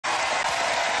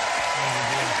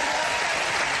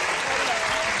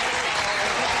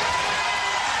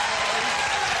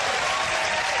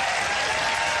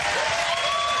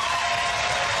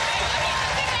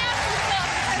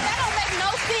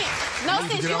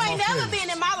Bitch, you ain't never been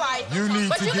in my life. You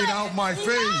need to get out my face.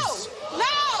 No,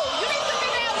 you need to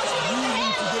figure out what you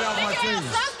need to get out my face.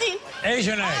 Something.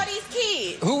 Asian A. All these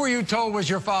kids. Who were you told was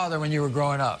your father when you were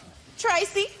growing up?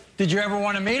 Tracy. Did you ever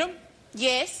want to meet him?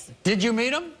 Yes. Did you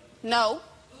meet him? No.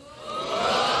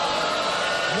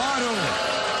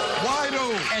 Why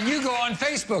though? And you go on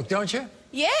Facebook, don't you?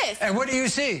 Yes. And what do you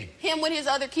see? Him with his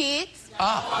other kids.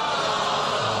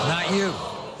 Ah. Not you.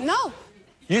 No.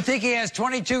 You think he has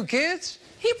 22 kids?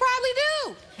 He probably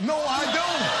do. No, I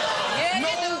don't. Yeah, no,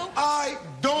 you do. I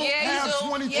don't Yeah, have you do.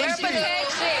 22 Yeah, kids.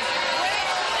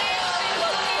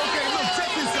 Okay, look,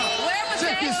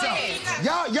 check this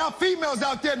out. Y'all females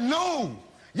out there know.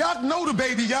 Y'all know the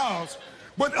baby y'alls.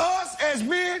 But us as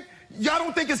men, y'all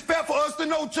don't think it's fair for us to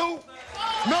know too?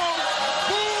 No?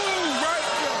 Boom, right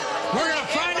there. We're going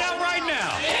to find out right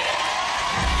now.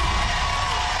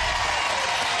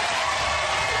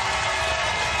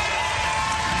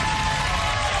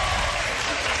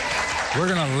 We're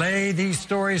going to lay these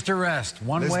stories to rest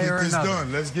one way or another.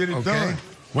 Let's get it done.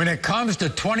 When it comes to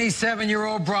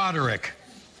 27-year-old Broderick,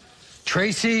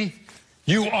 Tracy,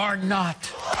 you are not the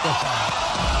father.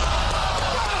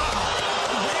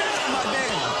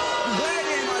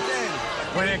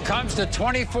 When it comes to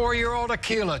 24-year-old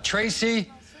Akila,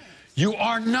 Tracy, you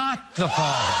are not the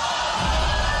father.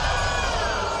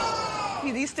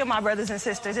 These still my brothers and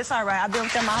sisters. It's all right. I've been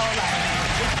with them my whole life.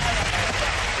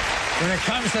 When it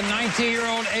comes to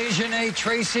 19-year-old Asian A,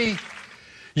 Tracy,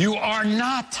 you are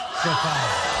not the father.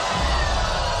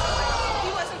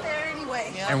 He wasn't there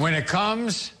anyway. And when it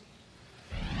comes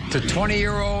to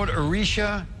 20-year-old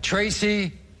Arisha,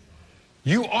 Tracy,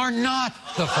 you are not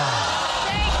the father.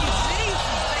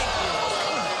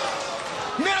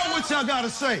 Now what y'all gotta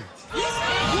say?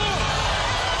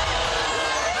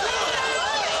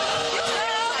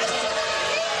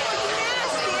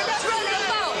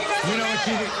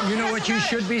 You know what you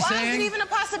should be saying? Why is it even a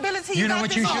possibility? You know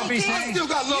what you should be saying? I still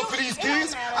got love for these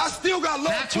kids. I still got love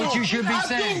That's for them. what you should be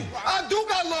saying. I do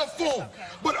got love for them.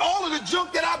 But all of the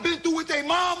junk that I've been through with their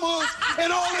mamas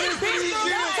and all of this for these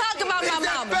years. Don't talk about my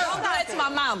mama. Don't touch my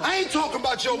mama. I ain't talking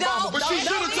about your mama, but she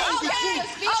should have told the truth.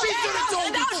 She should have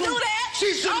told the truth. Don't do that. She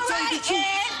should have told the truth.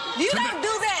 You don't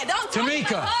do that. Don't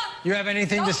Tamika, you have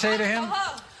anything to say to him?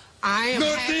 I am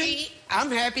happy. I'm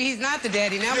happy he's not the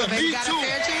daddy now, but baby got a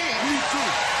fair chance. Me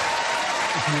too.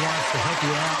 If he wants to help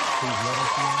you out, please let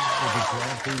us know. We'll be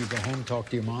glad for you to go home, talk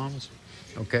to your moms.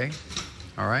 Okay?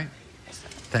 All right?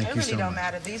 Thank you so much. It really don't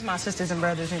matter. These my sisters and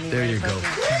brothers anyway. There you go. Thank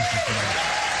you so much.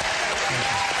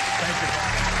 Thank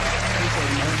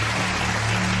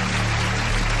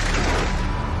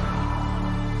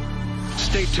you.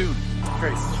 Stay tuned.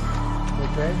 Trace.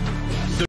 Okay?